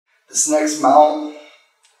This next mount,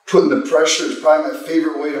 putting the pressure is probably my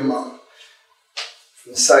favorite way to mount.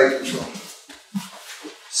 From the side control.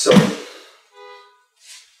 So,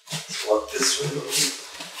 let's walk this way a little bit.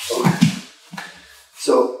 Okay.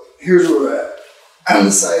 So, here's where we're at. On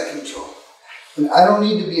the side control. And I don't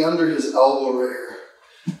need to be under his elbow right here.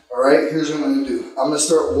 Alright, here's what I'm going to do. I'm going to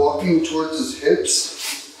start walking towards his hips.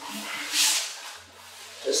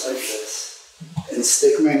 Just like this. And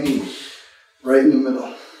stick my knee right in the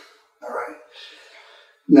middle. Alright.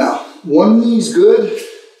 Now, one knee's good.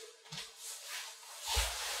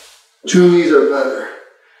 Two knees are better.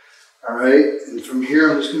 Alright, and from here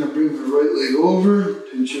I'm just going to bring the right leg over,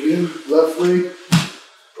 pinch it in, left leg,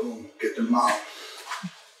 boom, get the mount.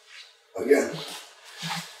 Again,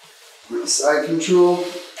 I'm going to side control.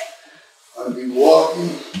 I'm going to be walking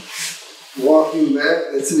back.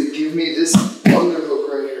 That's going to give me this underhook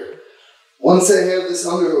right here. Once I have this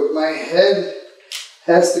underhook, my head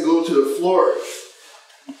has to go to the floor.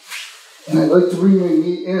 And I like to bring my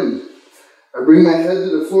knee in. I bring my head to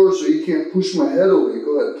the floor so you can't push my head away.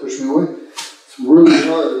 Go ahead, push me away. It's really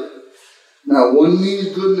hard. Now, one knee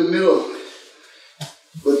is good in the middle,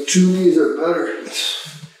 but two knees are better.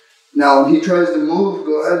 Now, when he tries to move,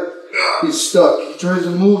 go ahead. He's stuck. He tries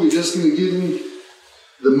to move, he's just going to give me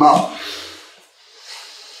the mount.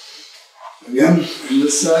 Again, on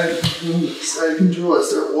this side control, I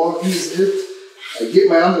start walking his hips. I get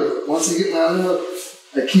my underhook. Once I get my underhook,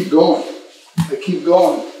 I keep going. I keep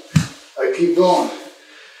going. I keep going.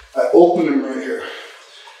 I open him right here.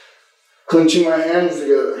 Clenching my hands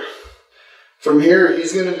together. From here,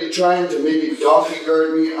 he's going to be trying to maybe donkey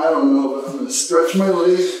guard me. I don't know, but I'm going to stretch my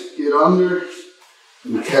legs, get under,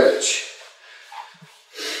 and catch.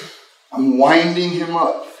 I'm winding him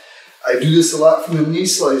up. I do this a lot from the knee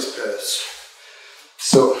slice pass.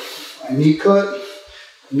 So, I knee cut,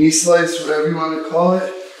 knee slice, whatever you want to call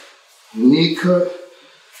it. Knee cut.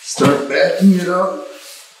 Start backing it up.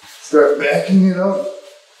 Start backing it up.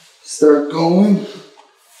 Start going.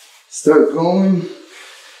 Start going.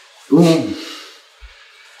 Boom.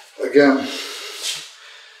 Again.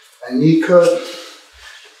 I knee cut.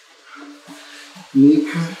 Knee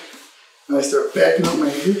cut. And I start backing up my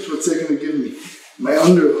hips. What's that going to give me? My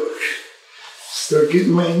underhook. Start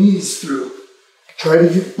getting my knees through. Try to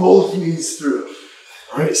get both knees through.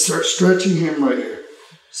 All right, start stretching him right here.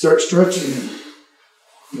 Start stretching him.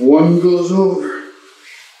 One goes over.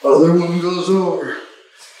 Other one goes over.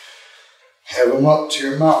 Have him up to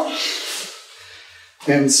your mount.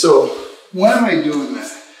 And so, when am I doing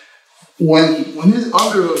that? When his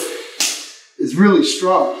underhook is really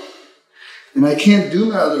strong, and I can't do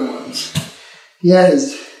my other ones. Yeah,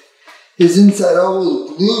 his inside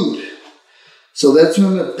elbow is glued. So that's when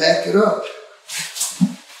I'm going to back it up.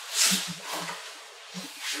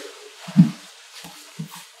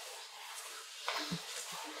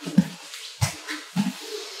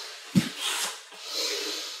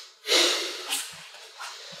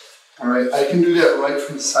 Alright, I can do that right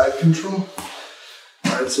from side control.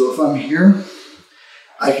 Alright, so if I'm here,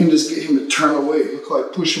 I can just get him to turn away. Look how I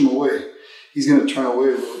push him away. He's going to turn away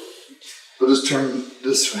a little. He'll just turn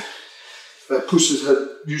this way. If I push his head,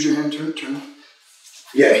 use your hand, turn.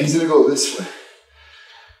 Yeah, he's going to go this way.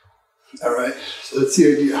 Alright, so that's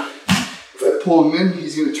the idea. If I pull him in,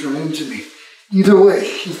 he's going to turn into me. Either way,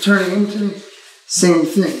 he's turning into me. Same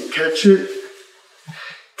thing. Catch it.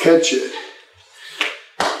 Catch it.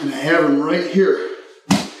 And I have him right here.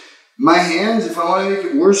 My hands, if I want to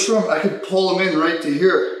make it worse for him, I could pull him in right to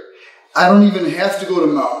here. I don't even have to go to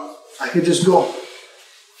mount. I could just go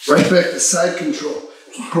right back to side control.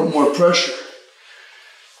 Put more pressure.